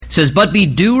It says, "But be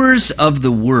doers of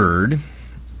the word,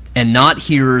 and not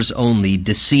hearers only,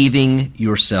 deceiving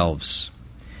yourselves.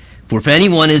 For if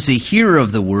anyone is a hearer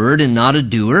of the word and not a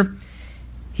doer,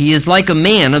 he is like a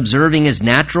man observing his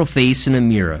natural face in a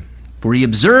mirror. For he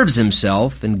observes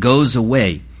himself and goes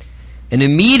away, and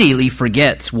immediately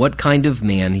forgets what kind of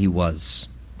man he was.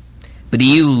 But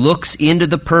he who looks into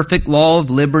the perfect law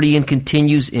of liberty and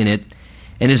continues in it,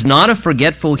 and is not a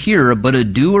forgetful hearer, but a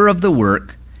doer of the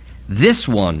work, this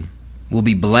one will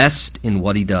be blessed in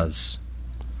what he does.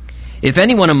 If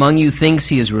anyone among you thinks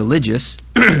he is religious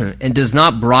and does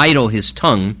not bridle his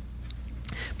tongue,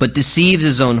 but deceives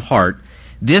his own heart,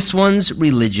 this one's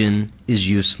religion is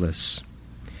useless.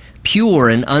 Pure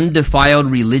and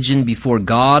undefiled religion before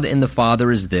God and the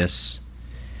Father is this: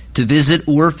 to visit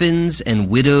orphans and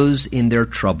widows in their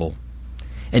trouble,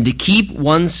 and to keep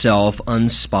oneself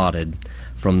unspotted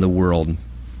from the world."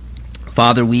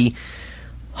 Father, we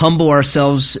humble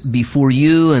ourselves before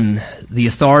you and the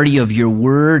authority of your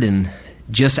word, and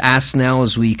just ask now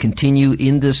as we continue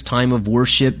in this time of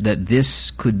worship that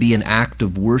this could be an act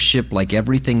of worship like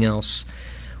everything else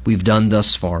we've done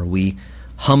thus far. We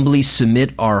humbly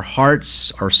submit our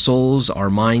hearts, our souls, our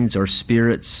minds, our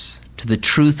spirits to the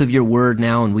truth of your word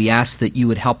now, and we ask that you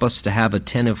would help us to have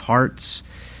attentive hearts,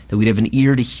 that we'd have an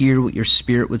ear to hear what your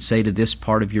Spirit would say to this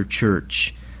part of your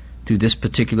church through this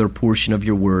particular portion of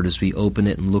your word as we open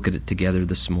it and look at it together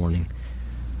this morning.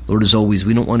 Lord, as always,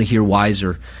 we don't want to hear wise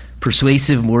or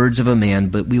persuasive words of a man,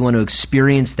 but we want to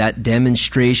experience that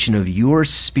demonstration of your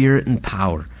Spirit and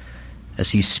power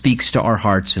as he speaks to our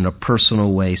hearts in a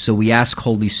personal way. So we ask,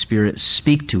 Holy Spirit,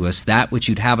 speak to us that which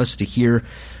you'd have us to hear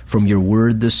from your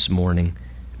word this morning,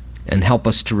 and help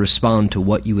us to respond to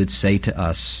what you would say to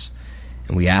us.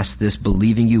 And we ask this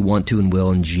believing you want to and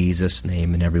will in Jesus'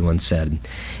 name. And everyone said,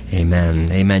 amen.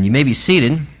 Amen. You may be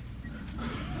seated.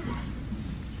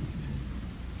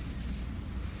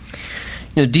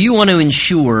 Do you want to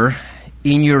ensure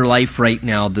in your life right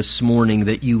now this morning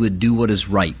that you would do what is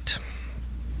right?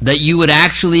 That you would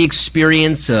actually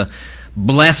experience a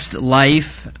blessed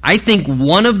life? I think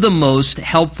one of the most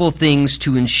helpful things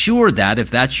to ensure that, if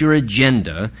that's your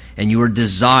agenda and your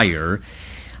desire,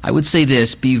 I would say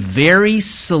this: be very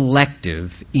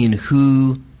selective in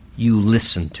who you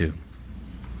listen to.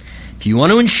 If you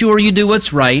want to ensure you do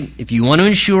what's right, if you want to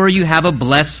ensure you have a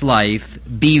blessed life,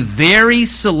 be very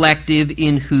selective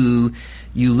in who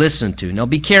you listen to. Now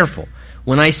be careful.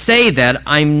 When I say that,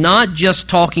 I'm not just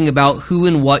talking about who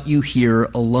and what you hear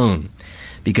alone.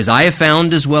 Because I have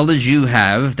found, as well as you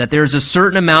have, that there's a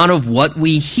certain amount of what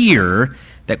we hear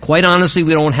that, quite honestly,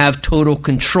 we don't have total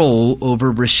control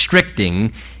over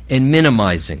restricting and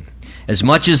minimizing. As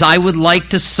much as I would like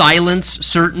to silence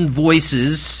certain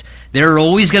voices, there are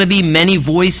always going to be many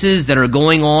voices that are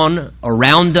going on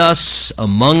around us,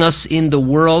 among us in the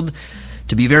world.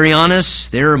 To be very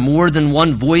honest, there are more than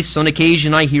one voice on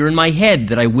occasion I hear in my head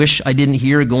that I wish I didn't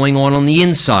hear going on the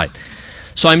inside.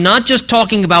 So I'm not just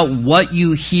talking about what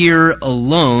you hear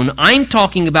alone. I'm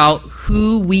talking about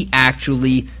who we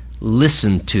actually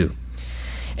listen to.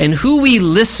 And who we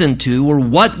listen to, or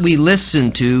what we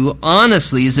listen to,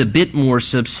 honestly, is a bit more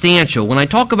substantial. When I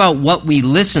talk about what we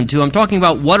listen to, I'm talking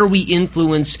about what are we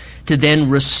influenced to then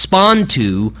respond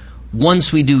to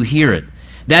once we do hear it.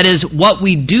 That is, what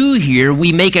we do hear,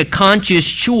 we make a conscious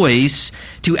choice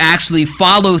to actually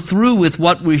follow through with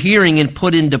what we're hearing and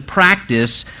put into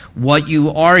practice what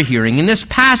you are hearing. And this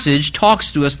passage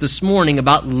talks to us this morning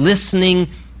about listening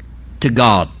to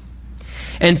God.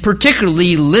 And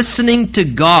particularly listening to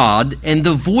God and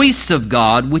the voice of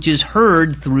God, which is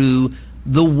heard through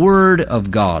the Word of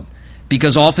God.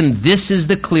 Because often this is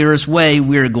the clearest way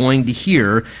we're going to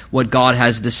hear what God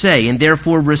has to say. And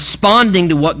therefore responding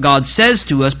to what God says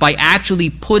to us by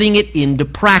actually putting it into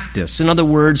practice. In other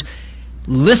words,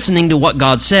 listening to what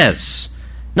God says.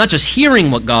 Not just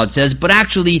hearing what God says, but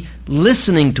actually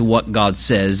listening to what God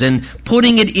says and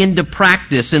putting it into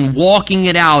practice and walking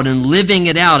it out and living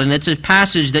it out. And it's a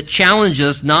passage that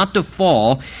challenges us not to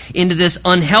fall into this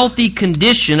unhealthy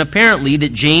condition, apparently,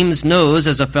 that James knows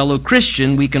as a fellow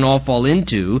Christian we can all fall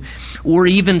into, or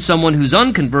even someone who's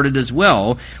unconverted as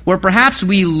well, where perhaps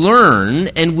we learn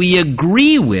and we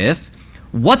agree with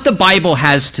what the Bible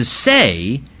has to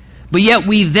say, but yet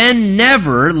we then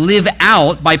never live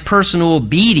out by personal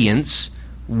obedience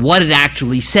what it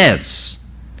actually says.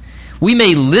 We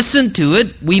may listen to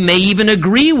it, we may even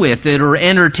agree with it or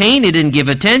entertain it and give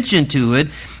attention to it,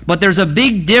 but there's a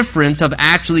big difference of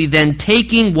actually then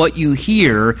taking what you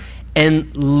hear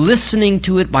and listening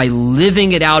to it by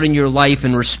living it out in your life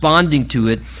and responding to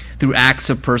it through acts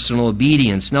of personal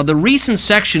obedience. Now, the recent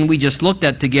section we just looked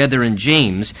at together in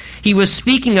James, he was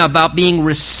speaking about being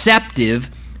receptive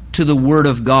to the Word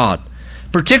of God.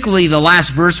 Particularly the last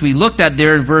verse we looked at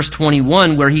there in verse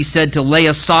 21, where he said to lay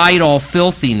aside all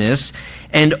filthiness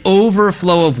and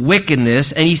overflow of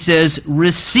wickedness, and he says,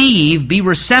 receive, be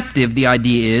receptive, the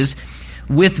idea is,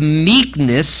 with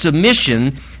meekness,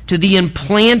 submission to the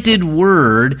implanted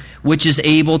word which is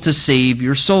able to save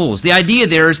your souls. The idea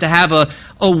there is to have a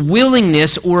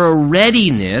willingness or a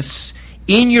readiness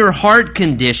in your heart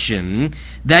condition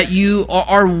that you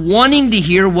are wanting to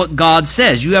hear what God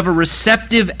says. You have a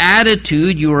receptive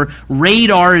attitude. Your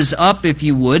radar is up, if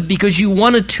you would, because you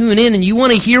want to tune in and you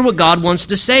want to hear what God wants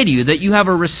to say to you, that you have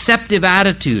a receptive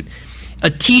attitude, a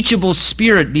teachable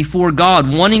spirit before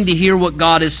God, wanting to hear what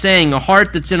God is saying, a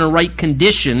heart that's in a right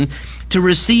condition to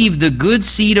receive the good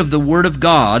seed of the Word of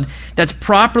God that's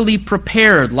properly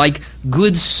prepared like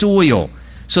good soil,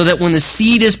 so that when the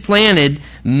seed is planted,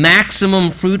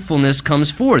 maximum fruitfulness comes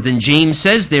forth. And James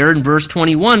says there in verse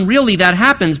 21, really that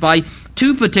happens by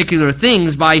two particular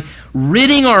things: by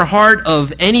ridding our heart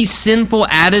of any sinful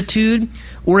attitude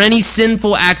or any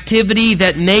sinful activity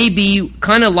that may be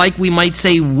kind of like, we might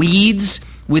say, weeds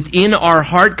within our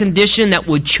heart condition that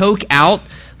would choke out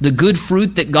the good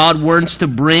fruit that God wants to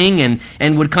bring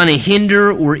and would kind of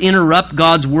hinder or interrupt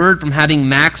God's Word from having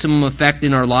maximum effect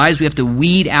in our lives. We have to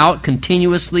weed out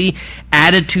continuously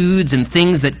attitudes and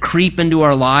things that creep into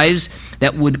our lives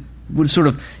that would sort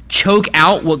of choke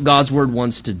out what God's Word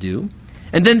wants to do.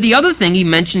 And then the other thing he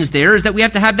mentions there is that we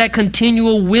have to have that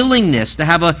continual willingness to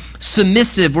have a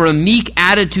submissive or a meek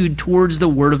attitude towards the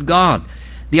Word of God.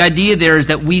 The idea there is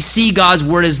that we see God's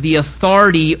Word as the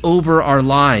authority over our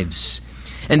lives.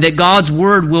 And that God's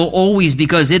Word will always,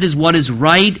 because it is what is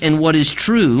right and what is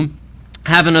true,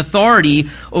 have an authority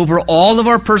over all of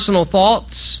our personal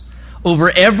thoughts, over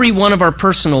every one of our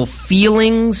personal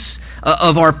feelings,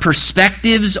 of our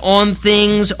perspectives on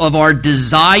things, of our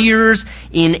desires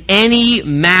in any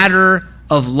matter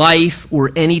of life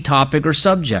or any topic or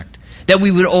subject. That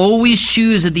we would always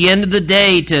choose at the end of the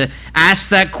day to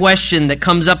ask that question that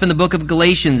comes up in the book of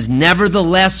Galatians,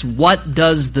 nevertheless, what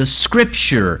does the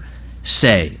Scripture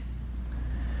say?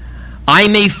 I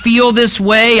may feel this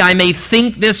way, I may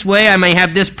think this way, I may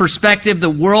have this perspective, the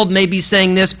world may be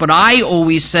saying this, but I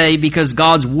always say, because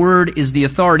God's Word is the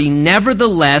authority,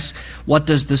 nevertheless, what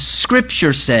does the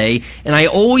Scripture say? And I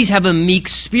always have a meek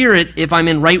spirit, if I'm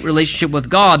in right relationship with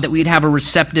God, that we'd have a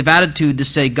receptive attitude to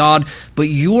say, God, but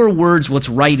your word's what's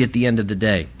right at the end of the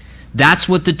day. That's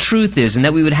what the truth is, and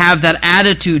that we would have that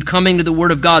attitude coming to the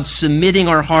Word of God, submitting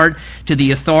our heart to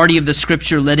the authority of the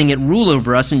Scripture, letting it rule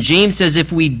over us. And James says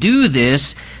if we do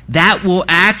this, that will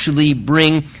actually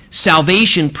bring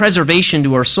salvation, preservation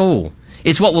to our soul.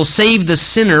 It's what will save the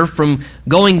sinner from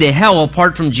going to hell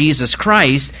apart from Jesus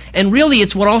Christ, and really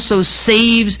it's what also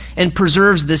saves and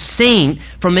preserves the saint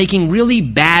from making really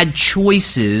bad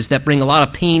choices that bring a lot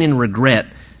of pain and regret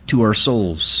to our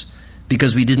souls,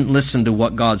 because we didn't listen to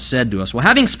what God said to us. Well,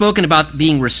 having spoken about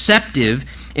being receptive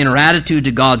in our attitude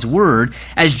to God's Word,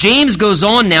 as James goes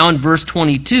on now in verse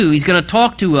 22, he's going to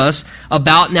talk to us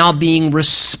about now being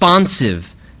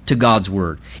responsive to God's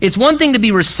Word. It's one thing to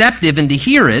be receptive and to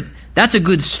hear it. That's a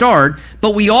good start.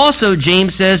 But we also,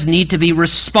 James says, need to be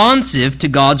responsive to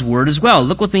God's Word as well.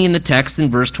 Look with me in the text in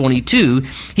verse 22.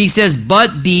 He says,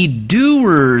 but be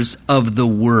doers of the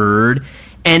Word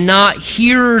and not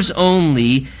hearers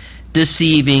only,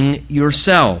 deceiving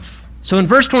yourself. So in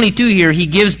verse 22 here, he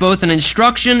gives both an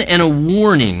instruction and a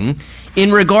warning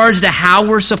in regards to how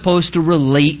we're supposed to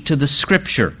relate to the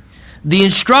Scripture. The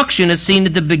instruction is seen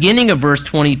at the beginning of verse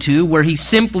 22, where he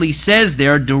simply says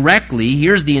there directly,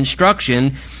 here's the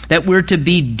instruction, that we're to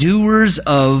be doers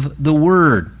of the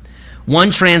Word.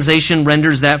 One translation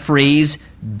renders that phrase,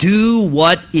 do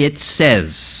what it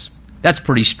says. That's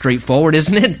pretty straightforward,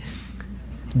 isn't it?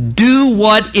 Do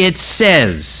what it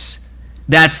says.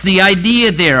 That's the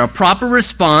idea there. A proper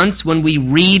response when we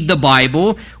read the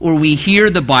Bible or we hear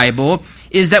the Bible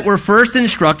is that we're first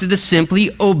instructed to simply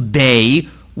obey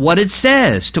what it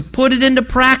says, to put it into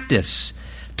practice,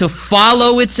 to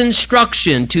follow its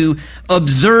instruction, to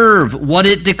observe what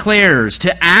it declares,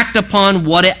 to act upon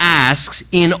what it asks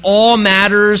in all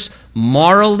matters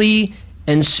morally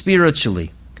and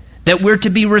spiritually. That we're to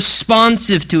be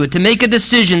responsive to it, to make a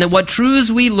decision that what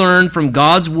truths we learn from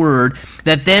God's Word,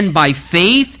 that then by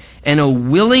faith and a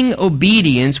willing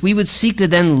obedience, we would seek to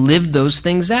then live those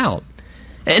things out.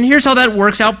 And here's how that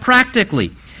works out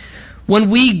practically. When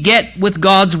we get with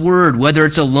God's Word, whether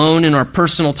it's alone in our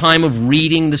personal time of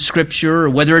reading the Scripture, or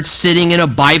whether it's sitting in a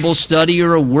Bible study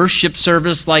or a worship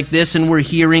service like this and we're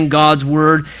hearing God's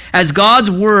Word, as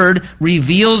God's Word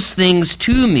reveals things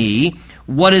to me,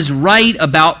 what is right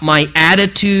about my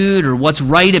attitude, or what's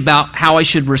right about how I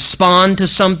should respond to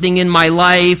something in my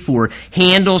life, or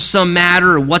handle some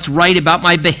matter, or what's right about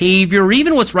my behavior, or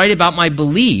even what's right about my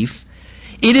belief,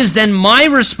 it is then my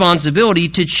responsibility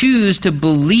to choose to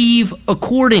believe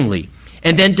accordingly,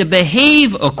 and then to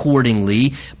behave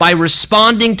accordingly by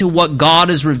responding to what God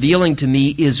is revealing to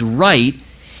me is right,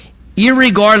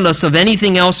 irregardless of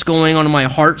anything else going on in my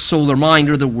heart, soul, or mind,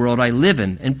 or the world I live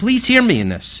in. And please hear me in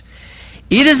this.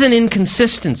 It is an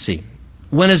inconsistency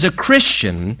when, as a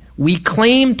Christian, we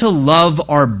claim to love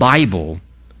our Bible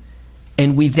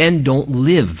and we then don't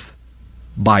live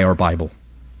by our Bible.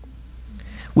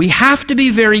 We have to be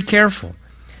very careful.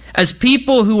 As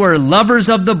people who are lovers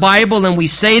of the Bible and we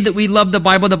say that we love the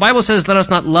Bible says, let us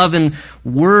not love in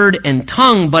word and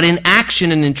tongue, but in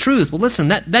action and in truth. Well, listen,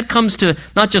 that comes to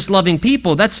not just loving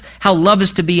people. That's how love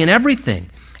is to be in everything.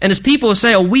 And as people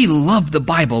say, oh, we love the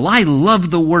Bible. I love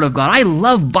the Word of God. I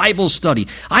love Bible study.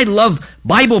 I love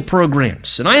Bible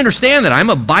programs. And I understand that. I'm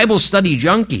a Bible study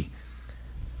junkie.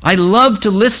 I love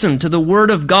to listen to the Word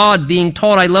of God being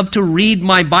taught. I love to read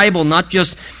my Bible, not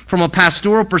just from a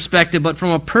pastoral perspective, but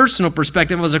from a personal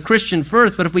perspective as a Christian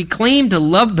first. But if we claim to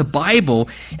love the Bible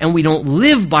and we don't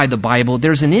live by the Bible,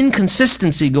 there's an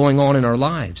inconsistency going on in our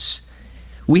lives.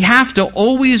 We have to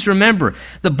always remember,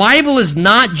 the Bible is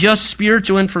not just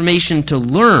spiritual information to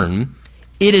learn,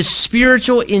 it is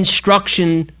spiritual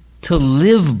instruction to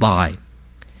live by.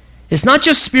 It's not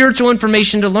just spiritual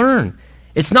information to learn.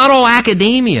 It's not all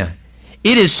academia.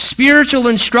 It is spiritual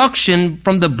instruction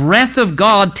from the breath of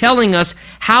God telling us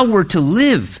how we're to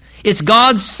live. It's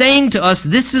God saying to us,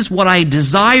 this is what I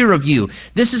desire of you.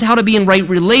 This is how to be in right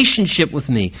relationship with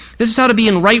me. This is how to be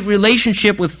in right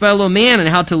relationship with fellow man and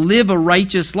how to live a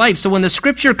righteous life. So when the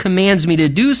Scripture commands me to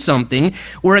do something,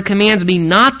 or it commands me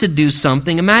not to do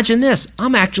something, imagine this.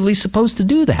 I'm actually supposed to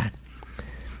do that.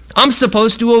 I'm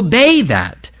supposed to obey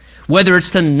that. Whether it's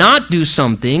to not do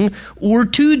something or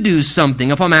to do something.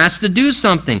 If I'm asked to do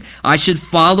something, I should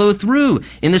follow through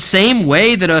in the same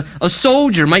way that a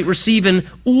soldier might receive an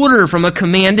order from a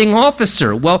commanding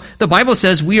officer. Well, the Bible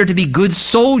says we are to be good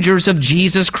soldiers of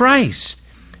Jesus Christ.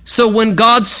 So when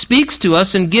God speaks to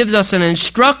us and gives us an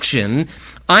instruction,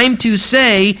 I'm to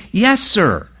say, yes,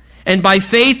 sir. And by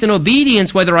faith and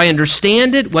obedience, whether I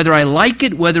understand it, whether I like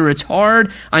it, whether it's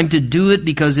hard, I'm to do it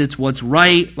because it's what's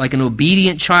right, like an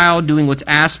obedient child doing what's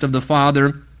asked of the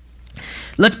Father.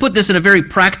 Let's put this in a very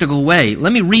practical way.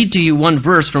 Let me read to you one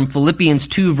verse from Philippians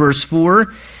 2, verse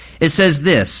 4. It says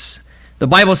this. The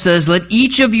Bible says, let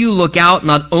each of you look out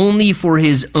not only for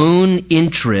his own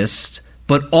interest,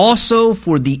 but also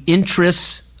for the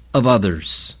interests of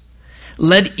others.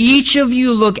 Let each of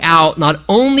you look out not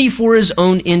only for his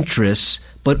own interests,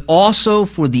 but also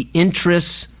for the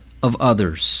interests of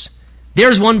others.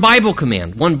 There's one Bible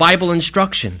command, one Bible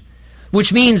instruction,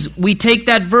 which means we take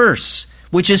that verse,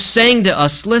 which is saying to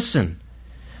us, listen,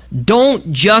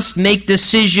 don't just make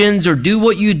decisions or do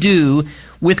what you do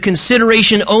with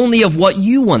consideration only of what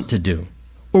you want to do,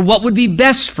 or what would be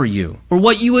best for you, or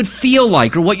what you would feel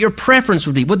like, or what your preference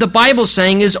would be. What the Bible's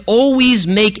saying is always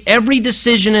make every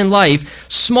decision in life,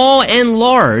 small and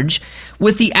large,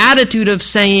 with the attitude of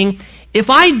saying, if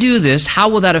I do this, how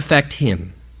will that affect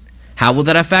him? How will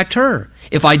that affect her?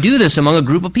 If I do this among a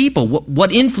group of people,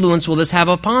 what influence will this have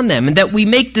upon them? And that we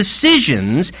make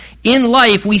decisions in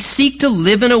life, we seek to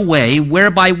live in a way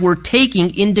whereby we're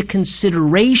taking into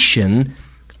consideration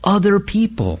other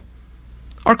people.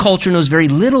 Our culture knows very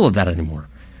little of that anymore.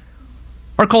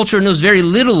 Our culture knows very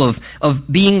little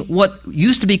of being what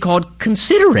used to be called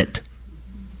considerate.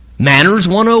 Manners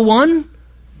 101.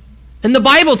 And the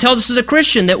Bible tells us as a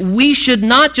Christian that we should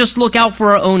not just look out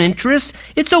for our own interests.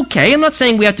 It's okay. I'm not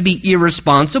saying we have to be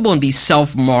irresponsible and be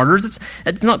self-martyrs.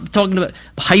 It's not talking about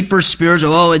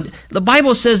hyper-spiritual. The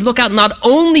Bible says look out not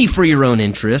only for your own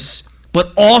interests,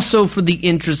 but also for the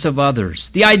interests of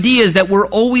others. The idea is that we're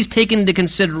always taking into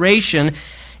consideration,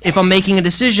 if I'm making a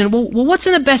decision, well, what's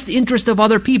in the best interest of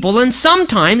other people? And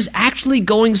sometimes actually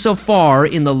going so far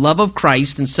in the love of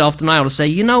Christ and self-denial to say,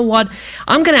 you know what,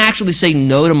 I'm going to actually say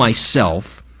no to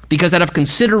myself because out of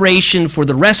consideration for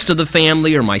the rest of the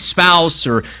family or my spouse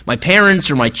or my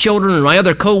parents or my children or my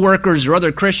other co-workers or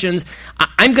other Christians,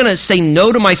 I'm going to say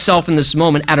no to myself in this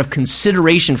moment out of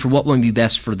consideration for what will be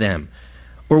best for them,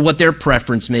 or what their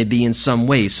preference may be in some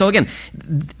ways. So again,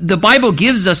 the Bible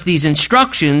gives us these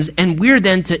instructions, and we're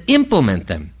then to implement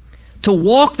them, to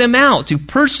walk them out, to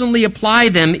personally apply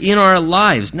them in our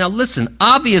lives. Now listen,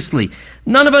 obviously,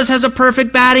 none of us has a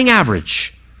perfect batting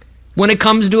average when it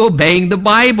comes to obeying the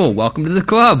Bible. Welcome to the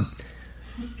club.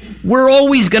 We're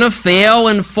always going to fail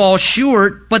and fall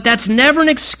short, but that's never an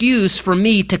excuse for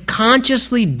me to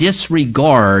consciously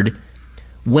disregard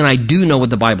when I do know what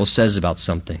the Bible says about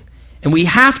something. And we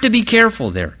have to be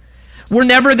careful there. We're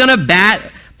never going to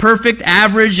bat perfect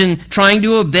average and trying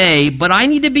to obey, but I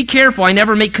need to be careful. I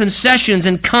never make concessions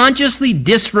and consciously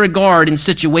disregard in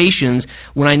situations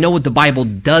when I know what the Bible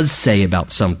does say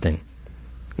about something.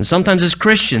 And sometimes as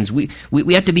Christians, we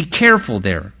have to be careful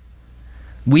there.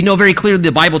 We know very clearly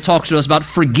the Bible talks to us about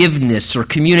forgiveness or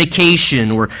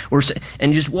communication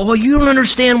and just, well, you don't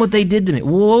understand what they did to me.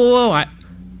 Whoa,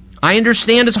 I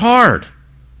understand it's hard.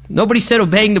 Nobody said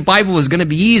obeying the Bible was going to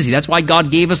be easy. That's why God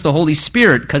gave us the Holy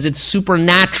Spirit, because it's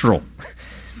supernatural.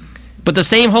 But the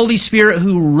same Holy Spirit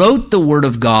who wrote the Word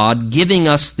of God, giving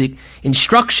us the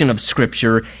instruction of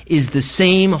Scripture, is the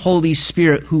same Holy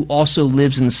Spirit who also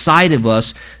lives inside of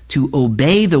us to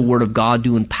obey the Word of God,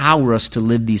 to empower us to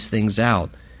live these things out.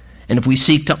 And if we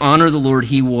seek to honor the Lord,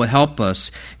 He will help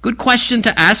us. Good question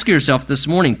to ask yourself this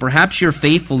morning. Perhaps you're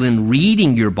faithful in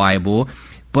reading your Bible,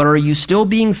 but are you still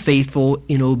being faithful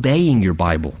in obeying your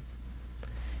Bible?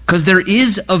 Because there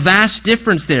is a vast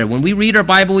difference there. When we read our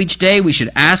Bible each day, we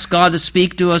should ask God to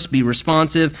speak to us, be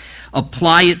responsive,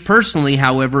 apply it personally,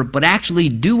 however, but actually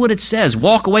do what it says.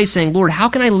 Walk away saying, Lord, how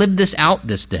can I live this out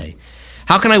this day?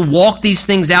 How can I walk these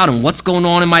things out and what's going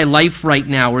on in my life right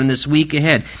now or in this week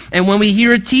ahead? And when we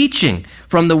hear a teaching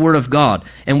from the Word of God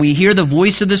and we hear the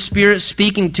voice of the Spirit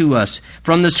speaking to us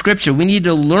from the Scripture, we need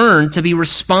to learn to be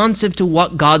responsive to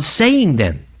what God's saying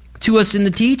then to us in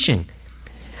the teaching.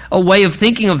 A way of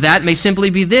thinking of that may simply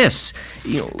be this.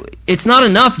 It's not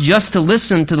enough just to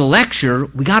listen to the lecture.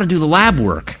 We got to do the lab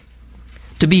work.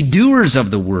 To be doers of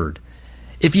the Word.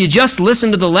 If you just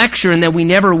listen to the lecture and then we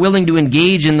never are willing to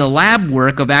engage in the lab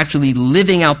work of actually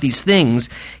living out these things,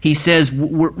 he says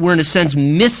we're in a sense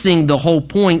missing the whole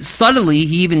point. Subtly,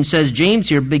 he even says, James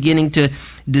here, beginning to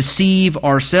deceive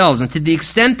ourselves. And to the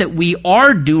extent that we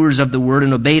are doers of the Word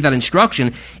and obey that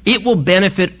instruction, it will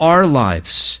benefit our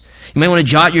lives. You might want to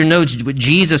jot your notes what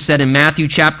Jesus said in Matthew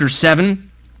chapter 7,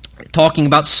 talking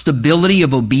about stability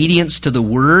of obedience to the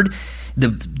Word.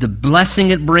 The blessing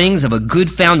it brings of a good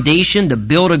foundation to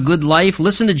build a good life.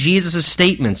 Listen to Jesus'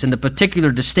 statements and the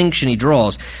particular distinction he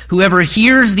draws. Whoever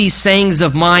hears these sayings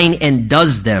of mine and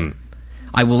does them,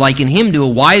 I will liken him to a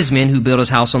wise man who built his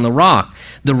house on the rock.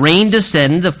 The rain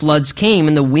descended, the floods came,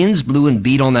 and the winds blew and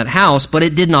beat on that house, but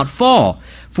it did not fall,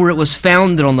 for it was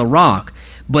founded on the rock.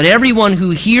 But everyone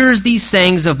who hears these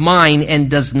sayings of mine and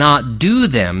does not do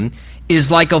them is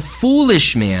like a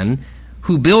foolish man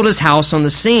who built his house on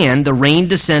the sand. The rain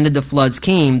descended, the floods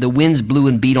came, the winds blew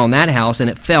and beat on that house,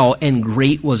 and it fell, and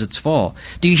great was its fall.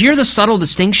 Do you hear the subtle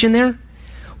distinction there?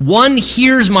 One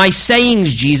hears my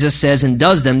sayings, Jesus says, and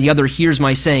does them. The other hears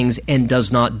my sayings and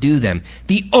does not do them.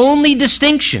 The only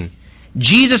distinction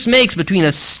Jesus makes between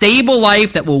a stable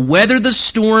life that will weather the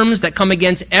storms that come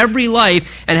against every life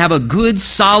and have a good,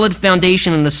 solid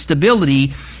foundation and a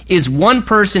stability is one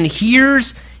person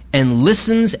hears and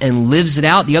listens and lives it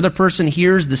out. The other person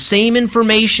hears the same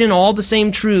information, all the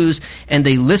same truths, and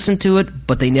they listen to it,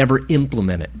 but they never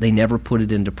implement it. They never put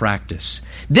it into practice.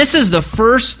 This is the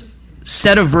first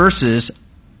set of verses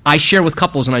I share with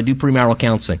couples when I do premarital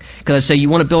counseling. Because I say, you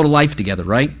want to build a life together,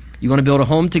 right? You want to build a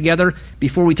home together?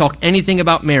 Before we talk anything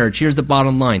about marriage, here's the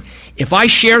bottom line. If I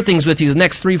share things with you the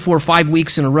next 3, 4, 5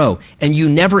 weeks in a row, and you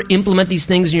never implement these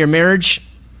things in your marriage,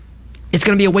 it's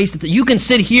going to be a waste of time. You can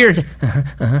sit here and say,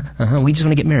 we just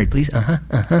want to get married, please.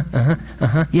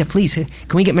 Yeah, please.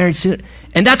 Can we get married soon?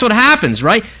 And that's what happens,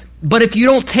 right? But if you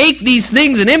don't take these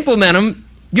things and implement them,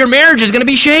 your marriage is going to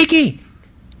be shaky.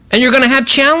 And you're going to have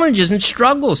challenges and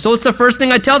struggles. So it's the first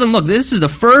thing I tell them, look, this is the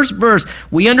first verse.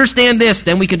 We understand this,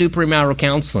 then we can do premarital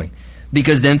counseling.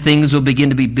 Because then things will begin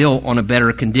to be built on a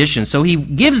better condition. So he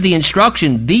gives the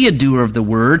instruction, be a doer of the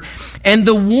word. And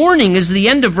the warning is the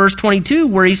end of verse 22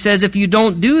 where he says, if you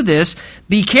don't do this,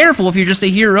 be careful. If you're just a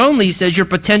hearer only, he says you're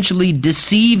potentially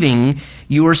deceiving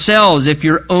yourselves if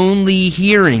you're only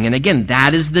hearing. And again,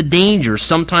 that is the danger.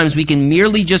 Sometimes we can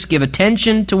merely just give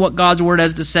attention to what God's word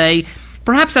has to say,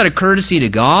 perhaps out of courtesy to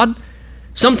God,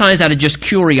 sometimes out of just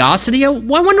curiosity. I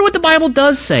wonder what the Bible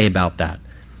does say about that.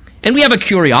 And we have a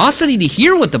curiosity to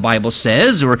hear what the Bible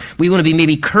says, or we want to be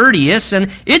maybe courteous,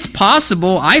 and it's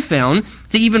possible, I found,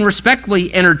 to even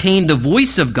respectfully entertain the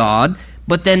voice of God,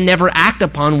 but then never act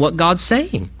upon what God's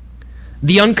saying.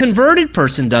 The unconverted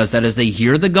person does that as they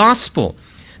hear the gospel.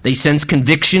 They sense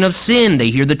conviction of sin. They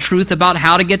hear the truth about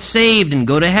how to get saved and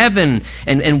go to heaven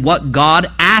and what God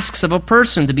asks of a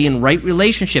person to be in right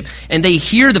relationship. And they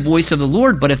hear the voice of the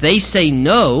Lord, but if they say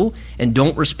no and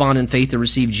don't respond in faith to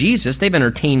receive Jesus, they've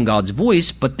entertained God's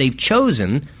voice, but they've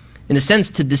chosen, in a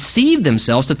sense, to deceive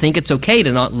themselves to think it's okay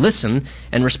to not listen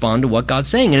and respond to what God's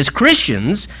saying. And as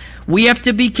Christians, we have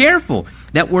to be careful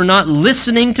that we're not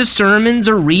listening to sermons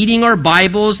or reading our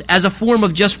Bibles as a form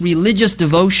of just religious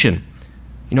devotion.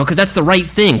 Because that's the right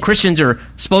thing. Christians are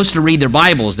supposed to read their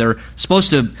Bibles. They're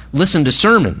supposed to listen to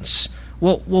sermons.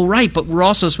 Well, right, but we're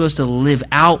also supposed to live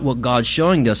out what God's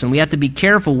showing us. And we have to be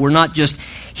careful. We're not just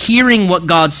hearing what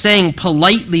God's saying,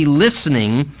 politely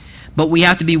listening, but we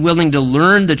have to be willing to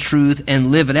learn the truth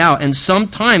and live it out. And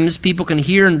sometimes people can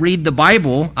hear and read the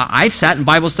Bible. I've sat in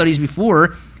Bible studies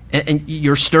before, and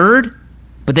you're stirred,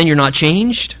 but then you're not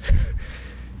changed.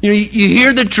 You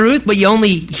hear the truth, but you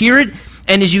only hear it.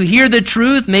 And as you hear the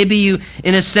truth, maybe you,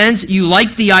 in a sense, you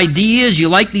like the ideas, you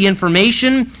like the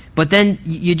information, but then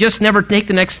you just never take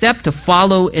the next step to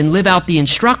follow and live out the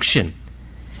instruction.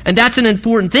 And that's an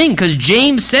important thing, because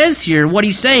James says here, what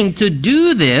he's saying, to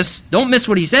do this, don't miss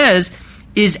what he says,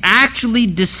 is actually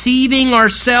deceiving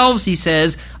ourselves, he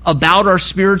says, about our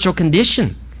spiritual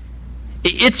condition.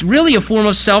 It's really a form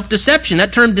of self-deception.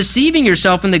 That term deceiving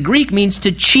yourself in the Greek means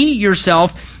to cheat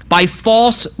yourself by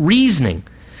false reasoning.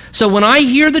 So when I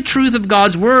hear the truth of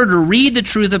God's Word or read the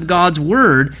truth of God's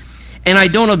Word and I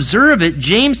don't observe it,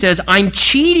 James says I'm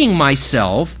cheating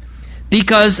myself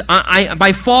because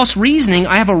by false reasoning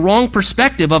I have a wrong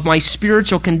perspective of my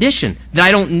spiritual condition, that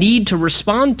I don't need to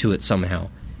respond to it somehow.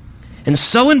 And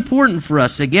so important for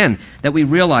us, again, that we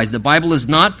realize the Bible is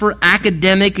not for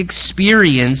academic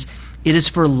experience, it is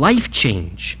for life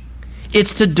change.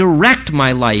 It's to direct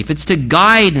my life. It's to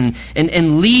guide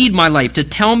and lead my life, to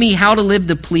tell me how to live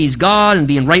to please God and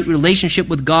be in right relationship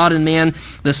with God and man.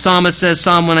 The psalmist says,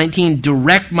 Psalm 119,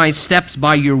 direct my steps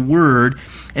by your word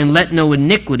and let no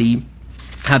iniquity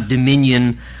have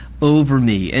dominion over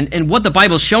me. And what the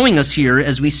Bible's showing us here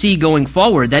as we see going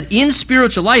forward, that in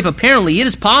spiritual life, apparently it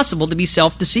is possible to be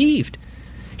self-deceived.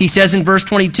 He says in verse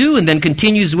 22, and then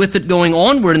continues with it going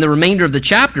onward in the remainder of the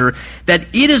chapter, that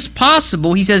it is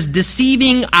possible, he says,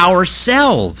 deceiving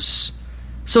ourselves.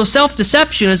 So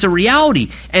self-deception is a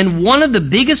reality. And one of the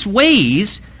biggest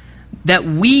ways that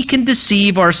we can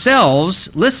deceive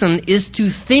ourselves, listen, is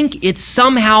to think it's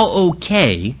somehow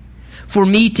okay for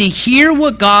me to hear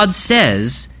what God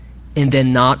says and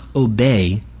then not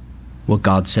obey what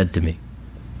God said to me.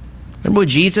 Remember what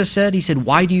Jesus said? He said,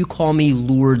 why do you call me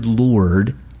Lord,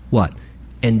 Lord? What?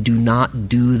 And do not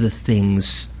do the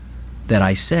things that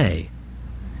I say.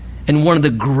 And one of the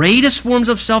greatest forms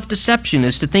of self-deception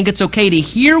is to think it's okay to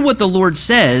hear what the Lord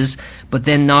says, but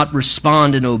then not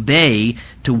respond and obey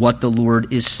to what the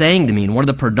Lord is saying to me. And one of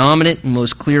the predominant and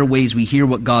most clear ways we hear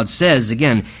what God says,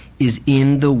 again, is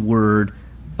in the Word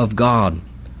of God.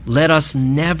 Let us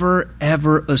never,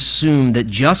 ever assume that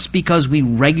just because we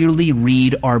regularly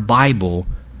read our Bible,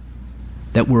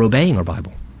 that we're obeying our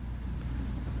Bible.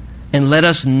 And let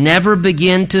us never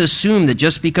begin to assume that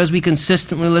just because we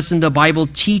consistently listen to Bible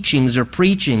teachings or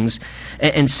preachings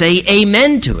and say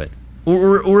amen to it,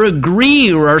 or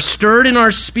agree or are stirred in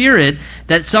our spirit,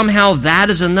 that somehow that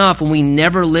is enough when we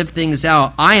never live things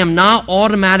out. I am not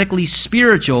automatically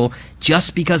spiritual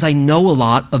just because I know a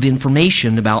lot of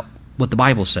information about what the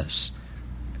Bible says.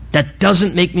 That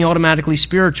doesn't make me automatically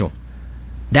spiritual.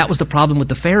 That was the problem with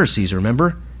the Pharisees,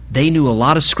 remember? They knew a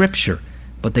lot of Scripture,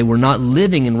 but they were not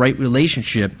living in right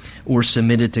relationship or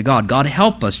submitted to God. God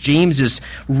help us. James is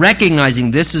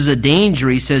recognizing this is a danger.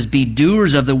 He says, be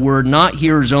doers of the word, not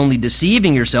hearers only,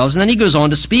 deceiving yourselves. And then he goes on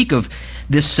to speak of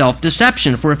this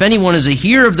self-deception. For if anyone is a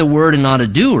hearer of the word and not a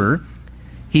doer,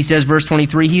 he says, verse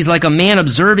 23, he's like a man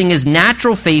observing his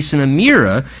natural face in a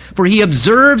mirror, for he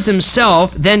observes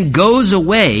himself, then goes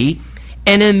away,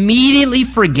 and immediately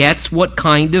forgets what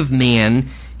kind of man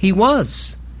he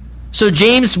was. So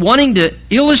James, wanting to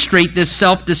illustrate this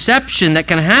self-deception that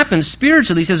can happen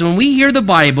spiritually, says when we hear the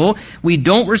Bible, we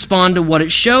don't respond to what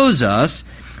it shows us,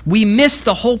 we miss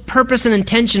the whole purpose and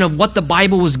intention of what the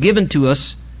Bible was given to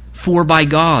us for by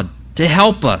God, to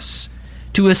help us,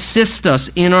 to assist us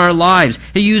in our lives.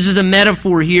 He uses a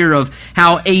metaphor here of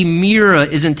how a mirror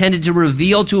is intended to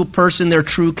reveal to a person their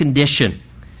true condition.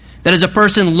 That as a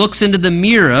person looks into the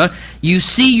mirror, you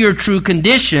see your true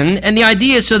condition, and the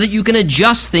idea is so that you can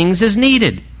adjust things as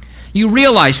needed. You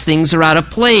realize things are out of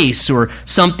place, or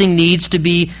something needs to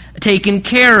be taken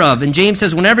care of. And James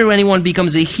says, whenever anyone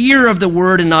becomes a hearer of the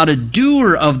word and not a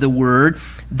doer of the word,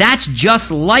 That's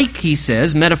just like, he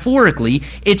says, metaphorically,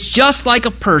 it's just like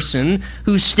a person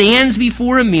who stands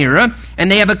before a mirror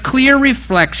and they have a clear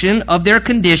reflection of their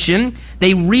condition.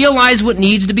 They realize what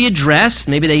needs to be addressed.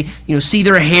 Maybe they see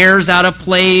their hair's out of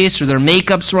place, or their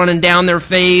makeup's running down their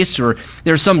face, or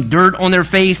there's some dirt on their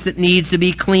face that needs to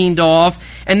be cleaned off.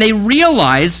 And they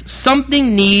realize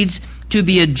something needs to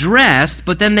be addressed,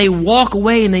 but then they walk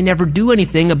away and they never do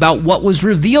anything about what was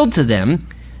revealed to them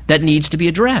that needs to be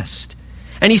addressed.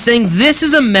 And he's saying this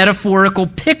is a metaphorical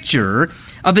picture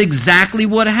of exactly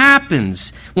what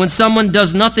happens when someone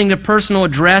does nothing to personal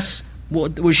address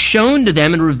what was shown to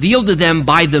them and revealed to them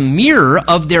by the mirror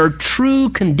of their true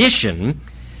condition.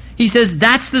 He says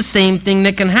that's the same thing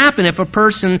that can happen if a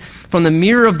person from the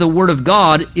mirror of the Word of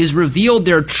God is revealed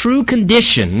their true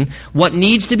condition, what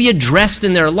needs to be addressed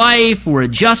in their life or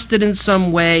adjusted in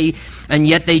some way, and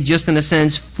yet they just, in a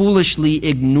sense, foolishly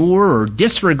ignore or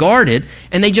disregard it,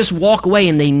 and they just walk away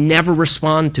and they never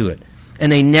respond to it,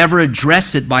 and they never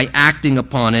address it by acting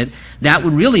upon it. That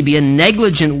would really be a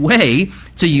negligent way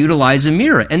to utilize a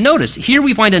mirror. And notice, here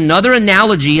we find another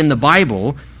analogy in the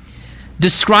Bible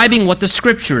describing what the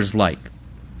Scripture is like.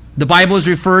 The Bible is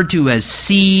referred to as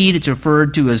seed. It's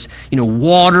referred to as,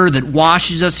 water that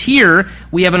washes us. Here,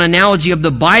 we have an analogy of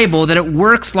the Bible that it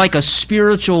works like a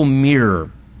spiritual mirror.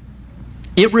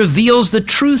 It reveals the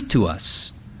truth to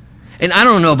us. And I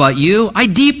don't know about you, I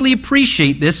deeply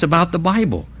appreciate this about the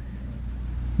Bible.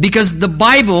 Because the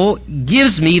Bible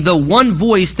gives me the one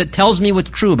voice that tells me what's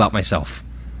true about myself.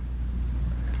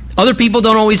 Other people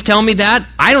don't always tell me that.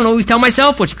 I don't always tell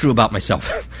myself what's true about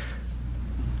myself.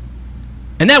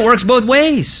 And that works both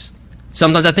ways.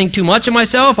 Sometimes I think too much of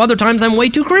myself. Other times I'm way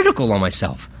too critical on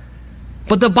myself.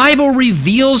 But the Bible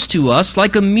reveals to us,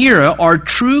 like a mirror, our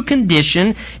true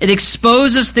condition. It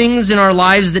exposes things in our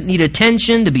lives that need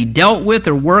attention, to be dealt with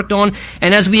or worked on.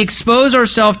 And as we expose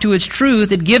ourselves to its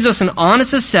truth, it gives us an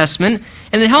honest assessment,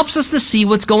 and it helps us to see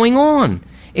what's going on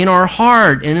in our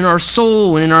heart and in our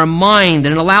soul and in our mind.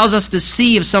 And it allows us to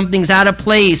see if something's out of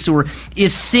place or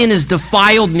if sin has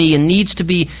defiled me and needs to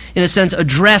be, in a sense,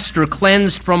 addressed or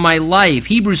cleansed from my life.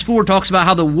 Hebrews 4 talks about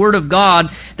how the Word of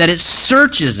God, that it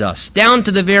searches us down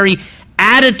to the very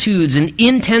attitudes and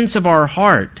intents of our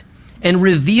heart and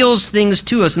reveals things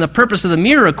to us. And the purpose of the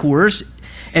mirror, of course,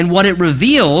 and what it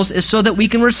reveals is so that we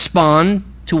can respond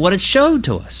to what it showed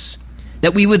to us.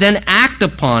 That we would then act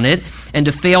upon it, and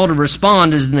to fail to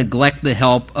respond is to neglect the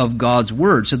help of God's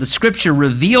Word. So the Scripture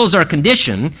reveals our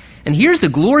condition, and here's the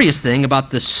glorious thing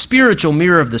about the spiritual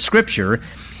mirror of the Scripture,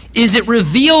 is it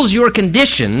reveals your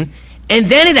condition, and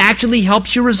then it actually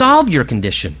helps you resolve your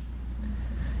condition.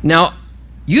 Now,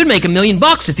 you'd make $1 million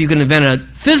if you could invent a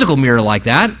physical mirror like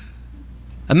that.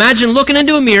 Imagine looking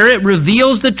into a mirror, it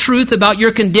reveals the truth about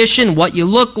your condition, what you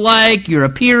look like, your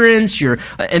appearance,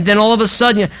 and then all of a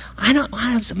sudden,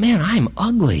 I'm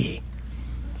ugly.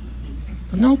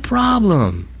 No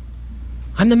problem.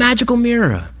 I'm the magical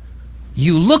mirror.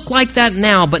 You look like that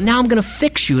now, but now I'm going to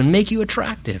fix you and make you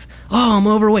attractive. Oh, I'm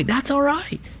overweight. That's all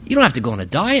right. You don't have to go on a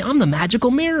diet. I'm the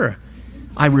magical mirror.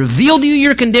 I reveal to you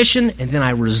your condition, and then I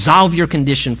resolve your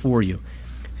condition for you.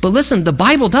 But listen, the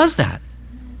Bible does that.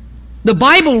 The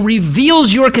Bible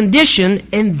reveals your condition,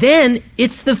 and then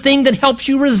it's the thing that helps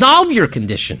you resolve your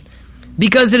condition.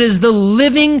 Because it is the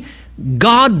living,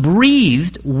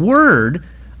 God-breathed Word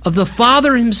of the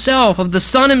Father Himself, of the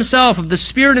Son Himself, of the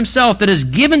Spirit Himself that is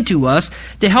given to us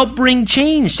to help bring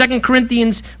change. 2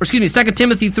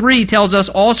 Timothy 3 tells us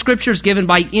all Scripture is given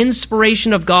by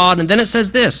inspiration of God, and then it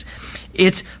says this,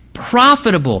 it's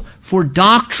profitable for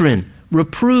doctrine,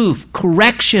 reproof,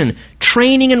 correction,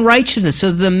 training in righteousness,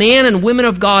 so that the man and women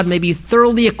of God may be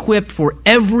thoroughly equipped for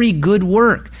every good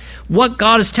work. What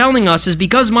God is telling us is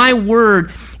because my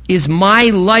Word is my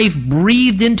life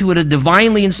breathed into it, a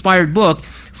divinely inspired book,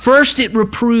 first it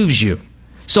reproves you.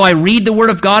 So I read the Word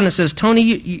of God and it says, Tony,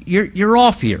 you're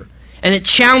off here. And it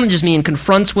challenges me and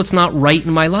confronts what's not right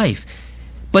in my life.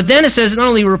 But then it says it not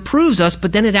only reproves us,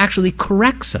 but then it actually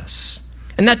corrects us.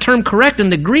 And that term correct in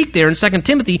the Greek there in 2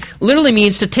 Timothy literally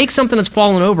means to take something that's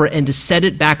fallen over and to set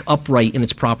it back upright in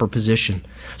its proper position.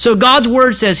 So God's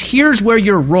Word says, here's where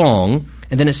you're wrong,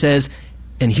 and then it says,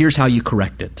 and here's how you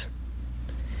correct it.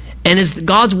 And as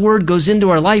God's Word goes into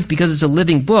our life, because it's a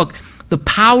living book, the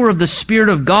power of the Spirit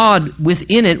of God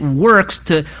within it works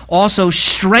to also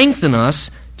strengthen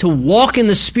us to walk in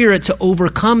the Spirit to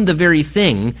overcome the very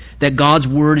thing that God's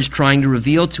Word is trying to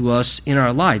reveal to us in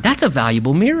our life. That's a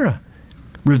valuable mirror.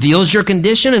 Reveals your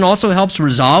condition and also helps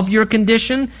resolve your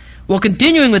condition. Well,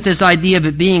 continuing with this idea of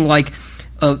it being like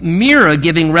a mirror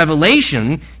giving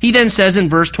revelation, he then says in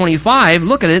verse 25,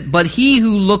 look at it, but he who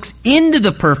looks into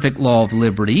the perfect law of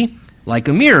liberty, like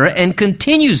a mirror, and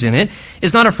continues in it,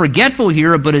 is not a forgetful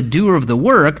hearer, but a doer of the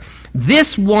work.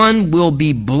 This one will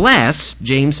be blessed,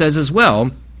 James says as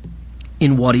well,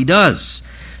 in what he does.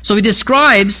 So he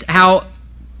describes how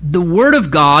the Word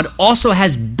of God also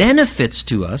has benefits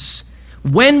to us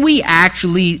when we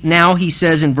actually, now he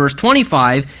says in verse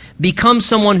 25, become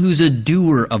someone who's a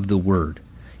doer of the Word.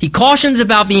 He cautions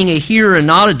about being a hearer and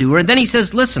not a doer, and then he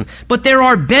says, listen, but there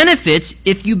are benefits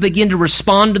if you begin to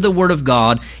respond to the Word of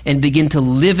God and begin to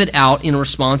live it out in a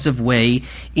responsive way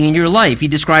in your life. He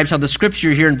describes how the Scripture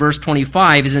here in verse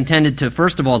 25 is intended to,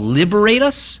 first of all, liberate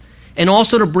us and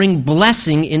also to bring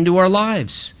blessing into our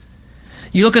lives.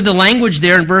 You look at the language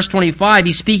there in verse 25,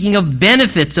 he's speaking of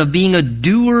benefits of being a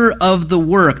doer of the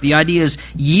work. The idea is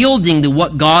yielding to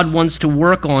what God wants to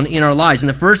work on in our lives. And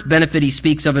the first benefit he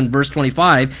speaks of in verse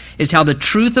 25 is how the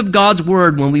truth of God's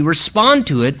Word, when we respond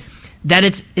to it, that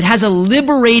it has a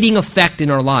liberating effect in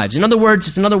our lives. In other words,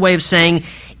 it's another way of saying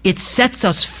it sets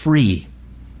us free.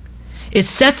 It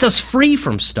sets us free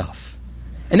from stuff.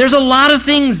 And there's a lot of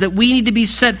things that we need to be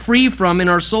set free from in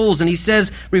our souls. And he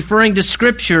says, referring to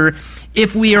Scripture,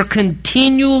 if we are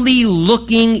continually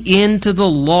looking into the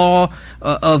law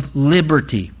of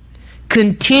liberty,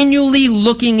 continually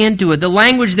looking into it. The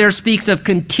language there speaks of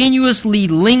continuously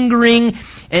lingering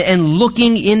and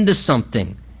looking into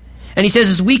something. And he says,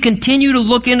 as we continue to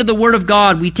look into the Word of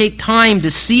God, we take time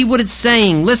to see what it's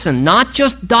saying. Listen, not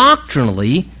just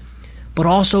doctrinally, but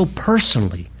also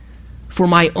personally for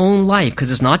my own life. Because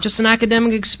it's not just an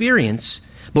academic experience,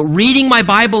 but reading my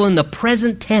Bible in the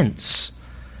present tense.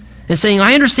 And saying,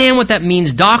 I understand what that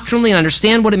means doctrinally, and I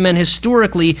understand what it meant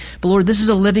historically, but Lord, this is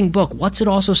a living book. What's it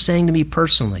also saying to me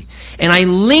personally? And I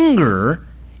linger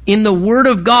in the Word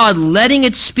of God, letting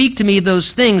it speak to me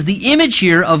those things. The image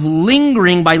here of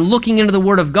lingering by looking into the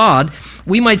Word of God,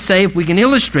 we might say, if we can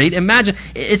illustrate, imagine,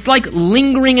 it's like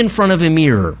lingering in front of a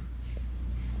mirror.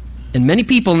 And many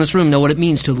people in this room know what it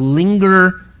means to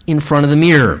linger in front of the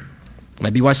mirror.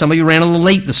 Might be why some of you ran a little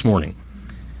late this morning.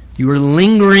 You were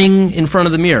lingering in front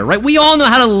of the mirror, right? We all know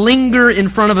how to linger in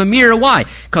front of a mirror. Why?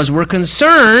 Because we're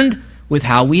concerned with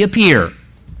how we appear.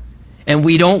 And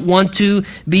we don't want to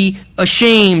be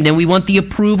ashamed, and we want the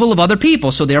approval of other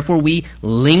people. So therefore we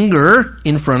linger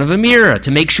in front of a mirror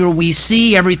to make sure we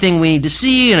see everything we need to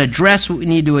see and address what we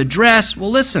need to address.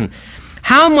 Well, listen,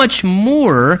 how much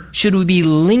more should we be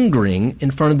lingering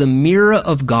in front of the mirror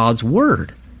of God's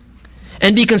Word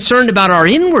and be concerned about our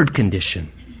inward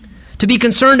condition? To be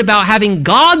concerned about having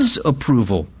God's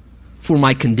approval for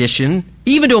my condition,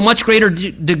 even to a much greater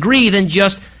degree than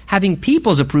just having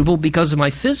people's approval because of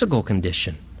my physical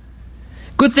condition.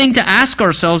 Good thing to ask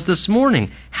ourselves this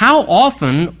morning. How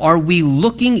often are we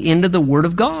looking into the Word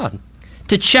of God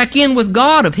to check in with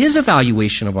God of His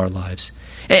evaluation of our lives?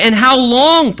 And how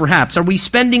long, perhaps, are we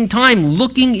spending time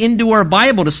looking into our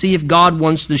Bible to see if God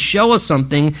wants to show us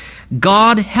something?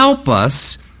 God help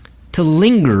us to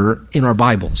linger in our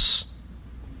Bibles.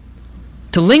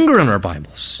 To linger in our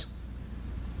Bibles.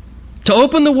 To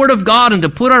open the Word of God and to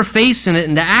put our face in it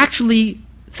and to actually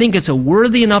think it's a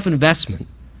worthy enough investment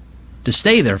to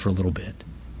stay there for a little bit.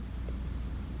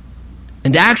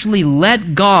 And to actually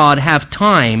let God have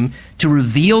time to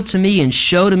reveal to me and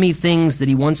show to me things that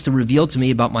He wants to reveal to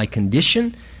me about my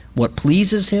condition, what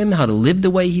pleases Him, how to live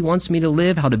the way He wants me to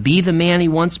live, how to be the man He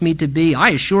wants me to be. I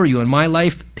assure you, in my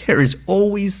life, there is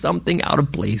always something out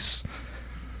of place.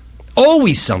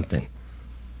 Always something.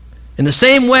 In the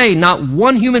same way, not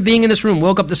one human being in this room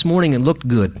woke up this morning and looked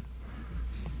good.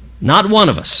 Not one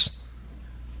of us.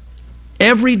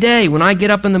 Every day when I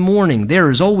get up in the morning, there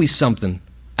is always something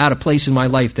out of place in my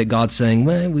life that God's saying,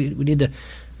 well, we need to,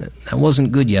 that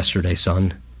wasn't good yesterday,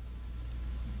 son.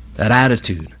 That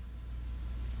attitude.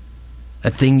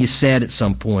 That thing you said at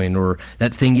some point, or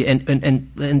that thing you,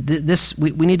 and this,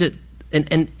 we need to,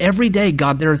 and every day,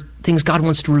 God, there are things God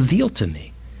wants to reveal to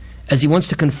me as He wants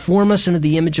to conform us into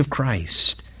the image of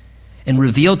Christ and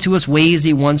reveal to us ways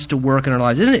He wants to work in our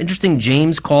lives. Isn't it interesting?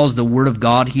 James calls the Word of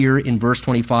God here in verse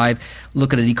 25,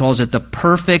 look at it, he calls it the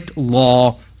perfect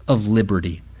law of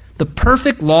liberty. The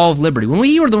perfect law of liberty. When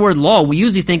we hear the word law, we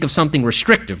usually think of something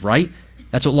restrictive, right?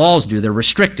 That's what laws do. They're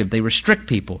restrictive. They restrict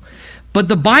people. But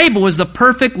the Bible is the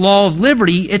perfect law of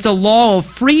liberty. It's a law of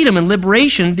freedom and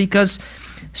liberation because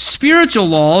spiritual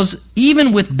laws,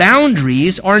 even with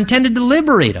boundaries, are intended to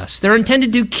liberate us. They're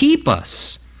intended to keep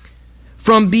us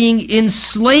from being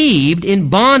enslaved in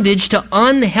bondage to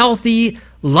unhealthy,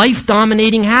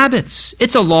 life-dominating habits.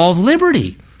 It's a law of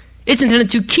liberty. It's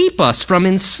intended to keep us from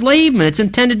enslavement. It's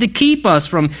intended to keep us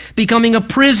from becoming a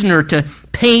prisoner to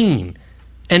pain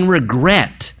and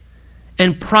regret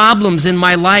and problems in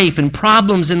my life and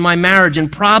problems in my marriage and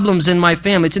problems in my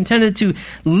family. It's intended to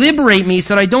liberate me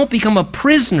so that I don't become a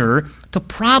prisoner to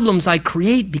problems I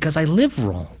create because I live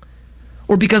wrong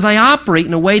or because I operate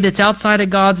in a way that's outside of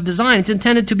God's design. It's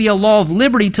intended to be a law of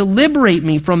liberty to liberate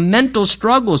me from mental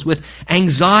struggles with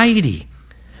anxiety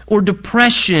or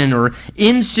depression or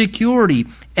insecurity.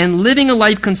 And living a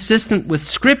life consistent with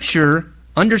Scripture,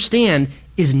 understand,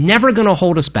 is never going to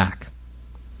hold us back.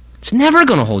 It's never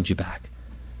going to hold you back.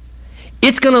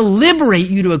 It's going to liberate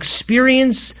you to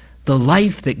experience the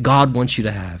life that God wants you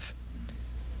to have.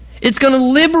 It's going to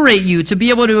liberate you to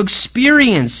be able to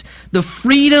experience the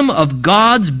freedom of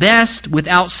God's best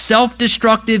without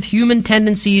self-destructive human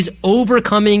tendencies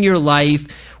overcoming your life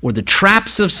or the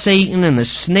traps of Satan and the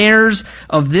snares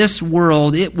of this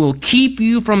world. It will keep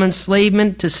you from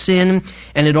enslavement to sin,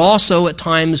 and it also at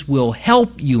times will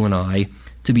help you and I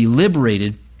to be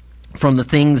liberated from the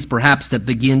things perhaps that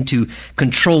begin to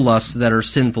control us that are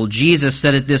sinful. Jesus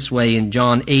said it this way in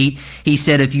John 8. He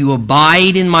said, if you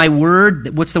abide in my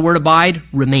word, what's the word abide?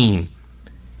 Remain.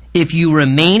 If you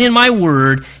remain in my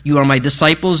word, you are my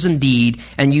disciples indeed,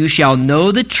 and you shall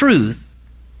know the truth,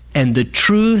 and the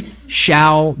truth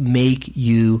shall make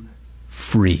you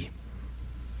free.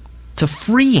 It's a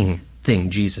freeing thing,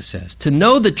 Jesus says. To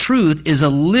know the truth is a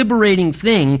liberating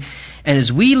thing. And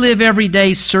as we live every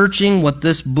day searching what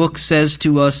this book says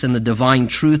to us and the divine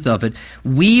truth of it,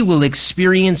 we will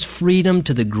experience freedom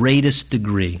to the greatest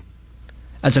degree.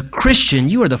 As a Christian,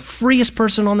 you are the freest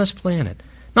person on this planet.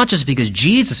 Not just because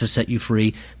Jesus has set you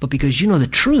free, but because you know the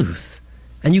truth.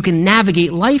 And you can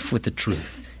navigate life with the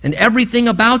truth and everything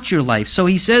about your life. So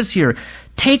he says here,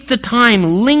 take the time,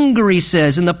 linger, he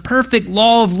says, in the perfect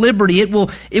law of liberty. It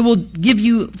will give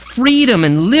you freedom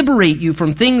and liberate you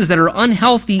from things that are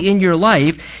unhealthy in your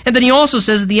life. And then he also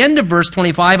says at the end of verse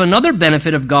 25, another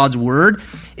benefit of God's word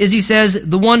is he says,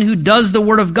 the one who does the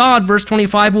word of God, verse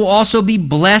 25, will also be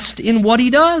blessed in what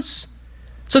he does.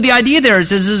 So the idea there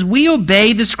is as we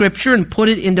obey the Scripture and put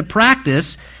it into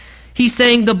practice, he's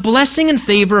saying the blessing and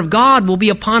favor of God will be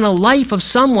upon a life of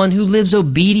someone who lives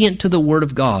obedient to the word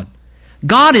of God.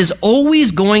 God is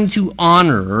always going to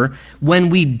honor when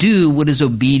we do what is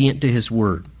obedient to his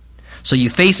word. So you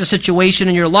face a situation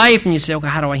in your life and you say, okay,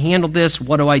 how do I handle this?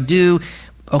 What do I do?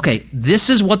 Okay, this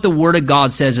is what the word of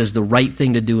God says is the right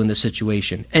thing to do in this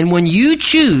situation. And when you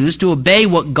choose to obey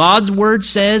what God's word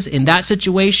says in that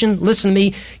situation, listen to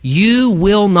me, you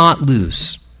will not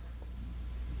lose.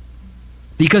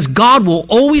 Because God will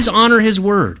always honor his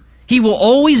word. He will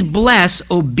always bless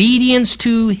obedience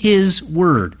to his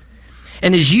word.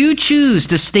 And as you choose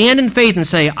to stand in faith and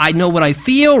say, I know what I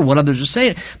feel or what others are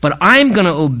saying, but I'm going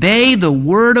to obey the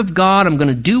word of God, I'm going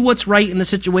to do what's right in the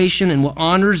situation and what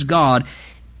honors God,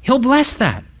 he'll bless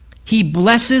that. He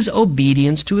blesses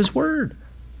obedience to his word.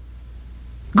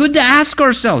 Good to ask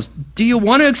ourselves, do you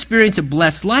want to experience a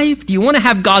blessed life? Do you want to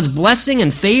have God's blessing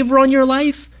and favor on your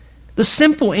life? The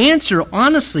simple answer,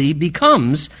 honestly,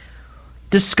 becomes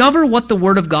discover what the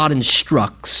word of God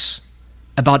instructs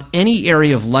about any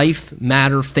area of life,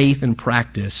 matter, faith, and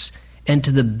practice, and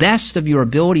to the best of your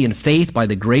ability and faith by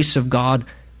the grace of God,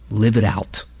 live it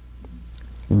out.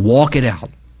 Walk it out.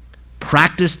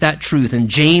 Practice that truth. And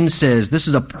James says, this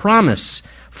is a promise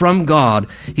from God.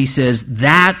 He says,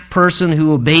 that person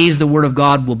who obeys the word of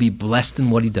God will be blessed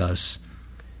in what he does,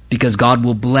 because God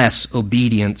will bless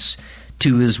obedience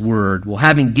to his word. Well,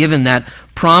 having given that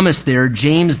promise there,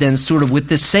 James then sort of with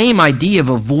the same idea of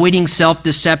avoiding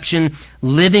self-deception,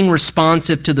 living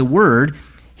responsive to the word,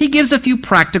 he gives a few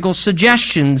practical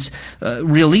suggestions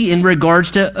really in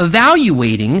regards to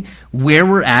evaluating where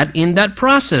we're at in that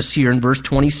process here in verse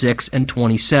 26 and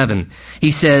 27.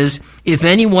 He says, if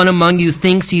anyone among you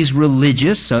thinks he's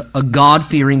religious, a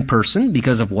God-fearing person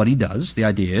because of what he does, the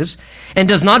idea is, and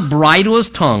does not bridle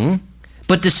his tongue,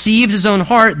 but deceives his own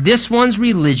heart, this one's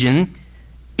religion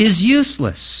is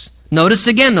useless. Notice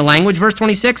again the language, verse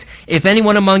 26, if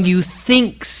anyone among you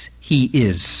thinks he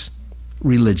is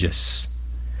religious,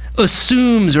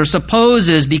 assumes or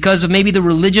supposes because of maybe the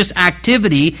religious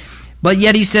activity, but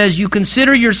yet he says you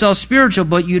consider yourself spiritual,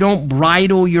 but you don't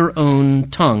bridle your own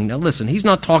tongue. Now listen, he's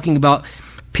not talking about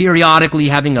periodically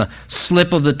having a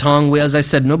slip of the tongue. As I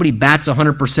said, nobody bats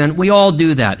 100%. We all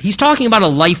do that. He's talking about a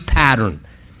life pattern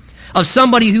of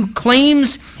somebody who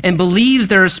claims and believes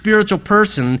they're a spiritual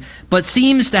person, but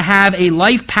seems to have a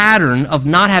life pattern of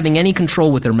not having any control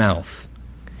with their mouth.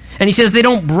 And he says they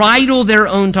don't bridle their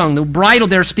own tongue. The bridle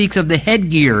there speaks of the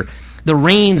headgear, the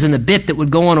reins and the bit that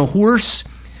would go on a horse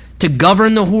to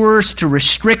govern the horse, to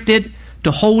restrict it,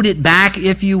 to hold it back,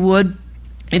 if you would.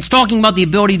 It's talking about the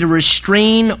ability to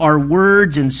restrain our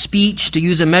words and speech, to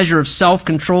use a measure of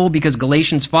self-control, because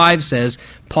Galatians 5 says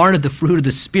part of the fruit of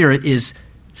the Spirit is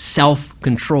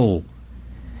self-control.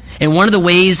 And one of the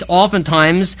ways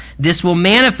oftentimes this will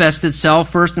manifest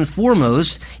itself first and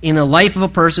foremost in the life of a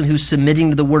person who's submitting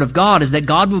to the Word of God is that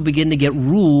God will begin to get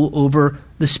rule over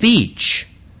the speech.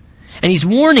 And he's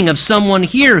warning of someone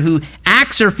here who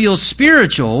acts or feels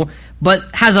spiritual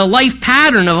but has a life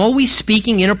pattern of always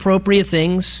speaking inappropriate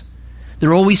things.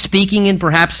 They're always speaking in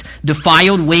perhaps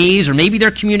defiled ways, or maybe their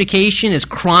communication is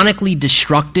chronically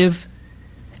destructive.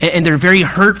 And they're very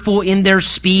hurtful in their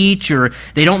speech, or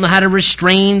they don't know how to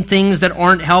restrain things that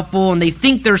aren't helpful, and they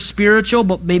think they're spiritual,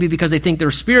 but maybe because they think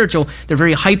they're spiritual, they're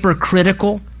very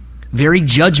hypercritical, very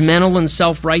judgmental and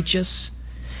self-righteous.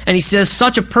 And he says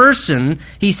such a person,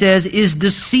 he says, is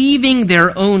deceiving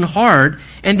their own heart,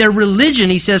 and their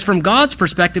religion, he says, from God's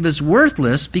perspective is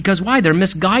worthless, because why? They're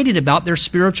misguided about their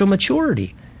spiritual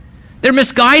maturity. They're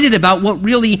misguided about what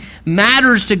really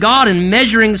matters to God and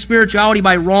measuring spirituality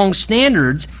by wrong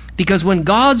standards, because when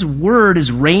God's Word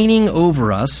is reigning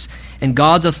over us and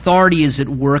God's authority is at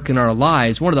work in our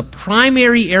lives, one of the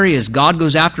primary areas God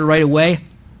goes after right away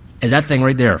is that thing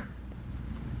right there.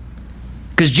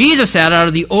 Because Jesus said, out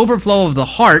of the overflow of the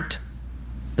heart,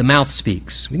 the mouth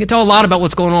speaks. We can tell a lot about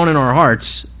what's going on in our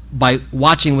hearts by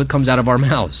watching what comes out of our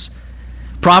mouths.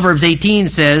 Proverbs 18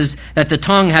 says that the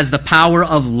tongue has the power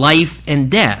of life and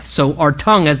death. So our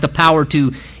tongue has the power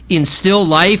to instill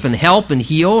life and help and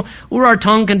heal, or our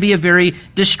tongue can be a very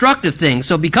destructive thing.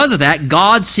 So because of that,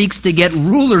 God seeks to get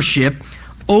rulership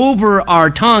over our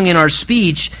tongue and our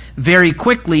speech very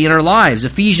quickly in our lives.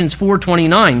 Ephesians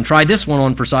 4:29. Try this one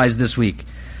on for size this week.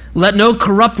 Let no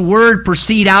corrupt word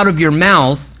proceed out of your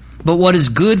mouth, but what is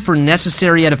good for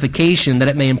necessary edification, that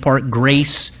it may impart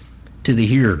grace to the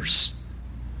hearers.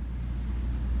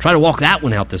 Try to walk that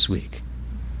one out this week.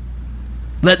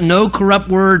 Let no corrupt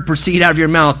word proceed out of your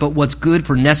mouth, but what's good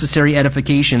for necessary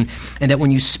edification, and that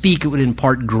when you speak, it would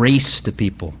impart grace to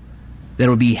people. That it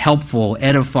would be helpful,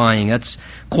 edifying. That's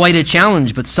quite a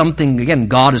challenge, but something, again,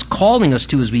 God is calling us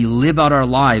to as we live out our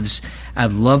lives out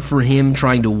of love for Him,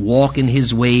 trying to walk in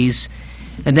His ways.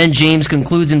 And then James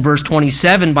concludes in verse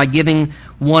 27 by giving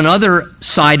one other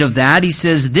side of that. He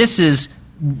says, this is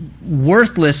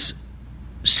worthless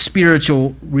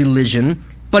spiritual religion,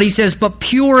 but he says, but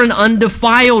pure and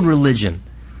undefiled religion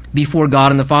before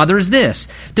God and the Father is this: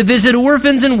 to visit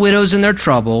orphans and widows in their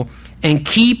trouble and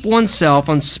keep oneself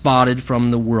unspotted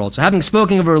from the world. So having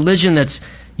spoken of a religion that's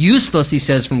useless, he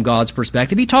says, from God's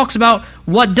perspective, he talks about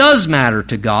what does matter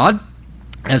to God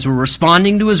as we're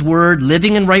responding to His Word,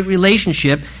 living in right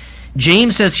relationship.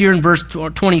 James says here in verse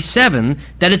 27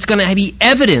 that it's going to be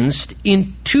evidenced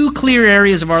in two clear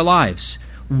areas of our lives.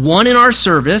 One, in our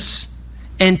service,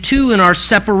 and two, in our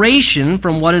separation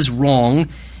from what is wrong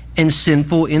and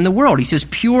sinful in the world. He says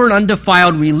pure and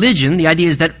undefiled religion, the idea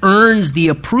is that earns the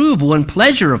approval and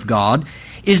pleasure of God,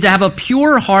 is to have a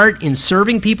pure heart in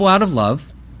serving people out of love,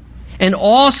 and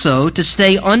also to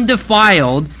stay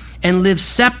undefiled and live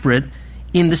separate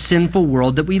in the sinful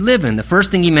world that we live in. The first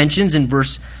thing he mentions in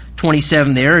verse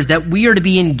 27 there is that we are to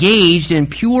be engaged in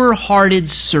pure-hearted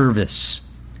service.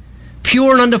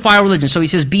 Pure and undefiled religion. So he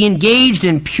says, be engaged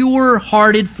in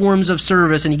pure-hearted forms of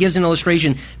service. And he gives an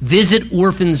illustration. Visit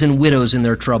orphans and widows in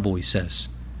their trouble, he says.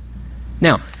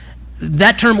 Now,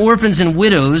 that term orphans and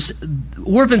widows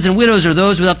are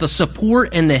those without the support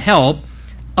and the help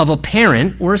of a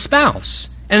parent or a spouse.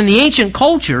 And in the ancient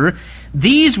culture,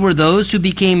 these were those who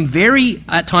became very,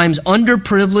 at times,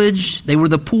 underprivileged. They were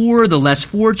the poor, the less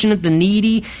fortunate, the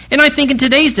needy. And I think in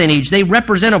today's day and age, they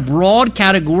represent a broad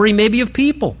category maybe of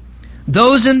people.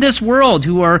 Those in this world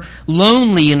who are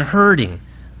lonely and hurting.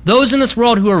 Those in this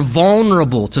world who are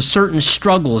vulnerable to certain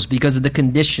struggles because of the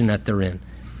condition that they're in.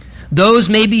 Those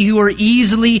maybe who are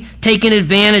easily taken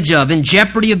advantage of, in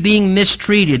jeopardy of being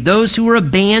mistreated. Those who are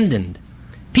abandoned.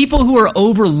 People who are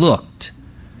overlooked.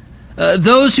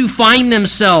 Those who find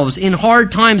themselves in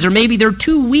hard times, or maybe they're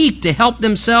too weak to help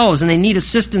themselves and they need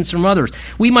assistance from others.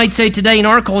 We might say today in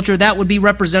our culture that would be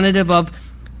representative of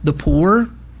the poor,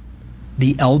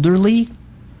 the elderly,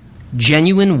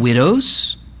 genuine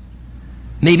widows,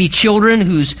 maybe children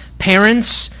whose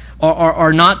parents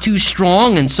are not too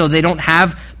strong and so they don't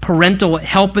have parental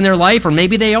help in their life, or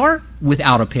maybe they are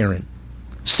without a parent.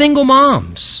 Single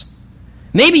moms.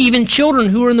 Maybe even children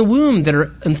who are in the womb that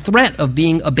are in threat of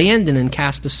being abandoned and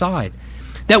cast aside.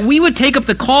 That we would take up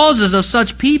the causes of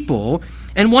such people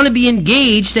and want to be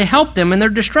engaged to help them in their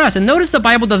distress. And notice the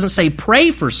Bible doesn't say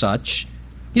pray for such.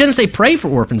 He doesn't say pray for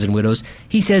orphans and widows.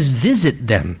 He says visit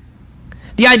them.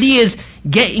 The idea is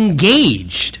get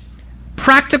engaged.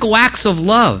 Practical acts of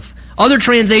love. Other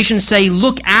translations say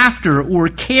look after or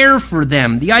care for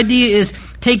them. The idea is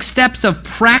take steps of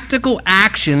practical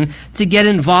action to get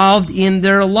involved in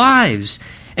their lives.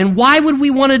 And why would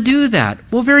we want to do that?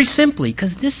 Well, very simply,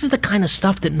 because this is the kind of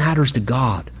stuff that matters to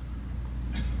God.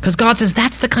 Because God says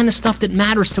that's the kind of stuff that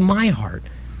matters to my heart.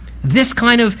 This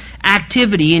kind of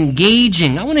activity,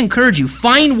 engaging. I want to encourage you,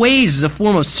 find ways as a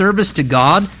form of service to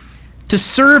God to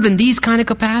serve in these kind of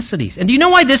capacities. And do you know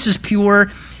why this is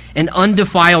pure and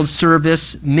undefiled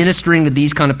service, ministering to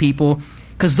these kind of people?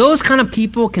 Because those kind of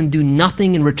people can do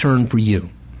nothing in return for you.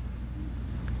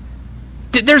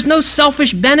 There's no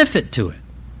selfish benefit to it.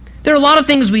 There are a lot of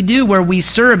things we do where we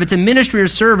serve. It's a ministry or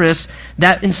service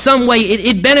that in some way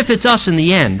it benefits us in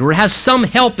the end, or has some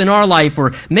help in our life,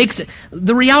 or makes it.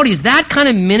 The reality is that kind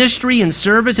of ministry and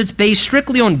service, it's based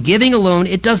strictly on giving alone.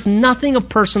 It does nothing of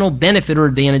personal benefit or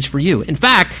advantage for you. In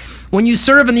fact, when you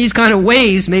serve in these kind of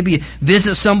ways, maybe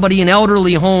visit somebody in an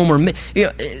elderly home, or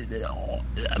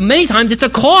many times it's a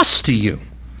cost to you.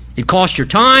 It costs your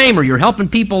time, or you're helping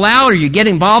people out, or you get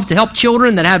involved to help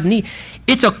children that have need.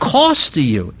 It's a cost to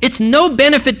you. It's no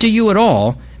benefit to you at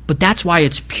all, but that's why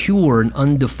it's pure and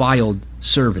undefiled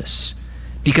service.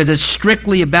 Because it's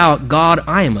strictly about, God,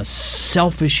 I am a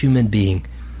selfish human being,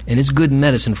 and it's good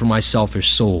medicine for my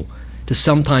selfish soul to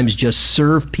sometimes just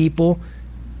serve people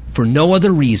for no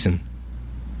other reason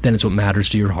than it's what matters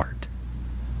to your heart,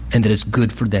 and that it's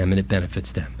good for them and it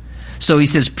benefits them. So he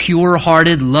says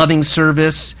pure-hearted, loving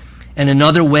service. And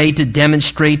another way to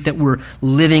demonstrate that we're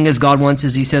living as God wants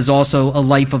is, he says also, a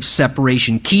life of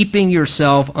separation, keeping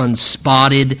yourself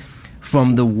unspotted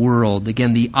from the world.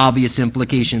 Again, the obvious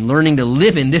implication, learning to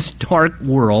live in this dark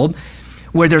world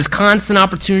where there's constant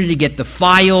opportunity to get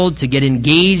defiled, to get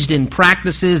engaged in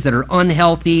practices that are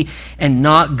unhealthy and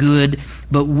not good.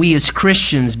 But we as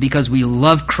Christians, because we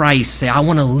love Christ, say, I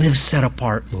want to live set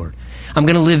apart, Lord. I'm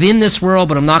going to live in this world,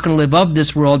 but I'm not going to live of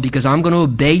this world, because I'm going to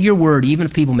obey your word, even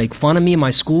if people make fun of me in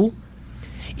my school,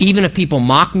 even if people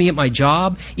mock me at my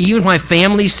job, even if my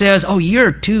family says, oh,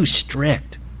 you're too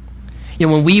strict. You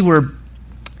know, when we were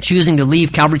choosing to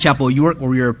leave Calvary Chapel, York, where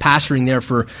we were pastoring there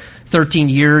for 13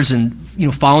 years and,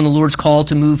 following the Lord's call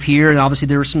to move here, and obviously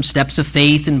there were some steps of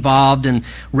faith involved, and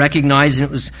recognizing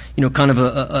it was, kind of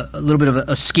a little bit of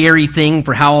a scary thing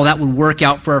for how all that would work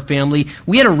out for our family.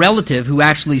 We had a relative who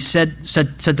actually said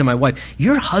to my wife,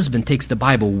 your husband takes the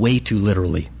Bible way too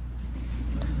literally.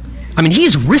 I mean,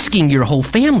 he's risking your whole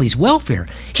family's welfare.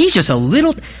 He's just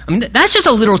that's just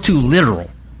a little too literal.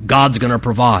 God's going to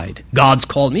provide. God's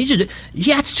called me.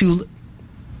 Yeah, it's too...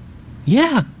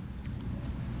 Yeah.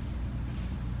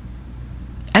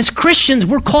 As Christians,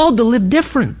 we're called to live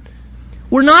different.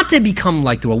 We're not to become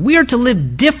like the world. We are to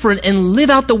live different and live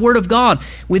out the Word of God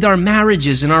with our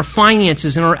marriages and our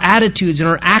finances and our attitudes and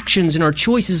our actions and our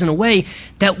choices in a way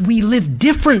that we live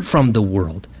different from the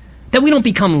world. That we don't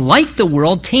become like the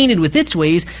world, tainted with its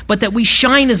ways, but that we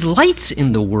shine as lights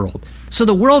in the world. So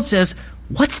the world says,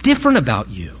 what's different about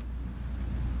you?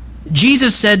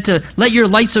 Jesus said to let your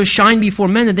light so shine before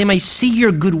men that they may see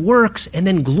your good works and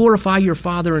then glorify your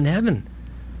Father in heaven.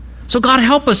 So God,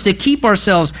 help us to keep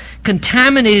ourselves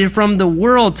contaminated from the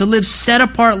world, to live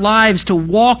set-apart lives, to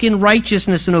walk in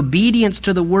righteousness and obedience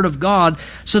to the Word of God,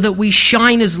 so that we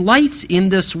shine as lights in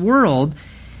this world.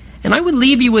 And I would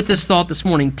leave you with this thought this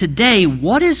morning. Today,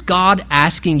 what is God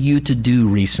asking you to do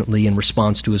recently in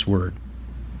response to His Word?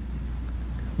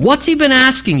 What's He been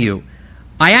asking you?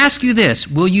 I ask you this,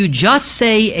 will you just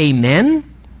say amen,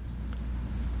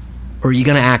 or are you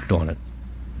going to act on it?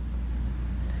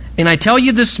 And I tell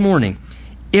you this morning,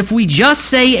 if we just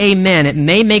say amen, it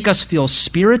may make us feel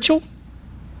spiritual,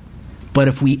 but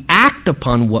if we act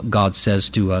upon what God says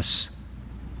to us,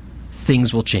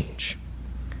 things will change.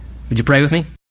 Would you pray with me?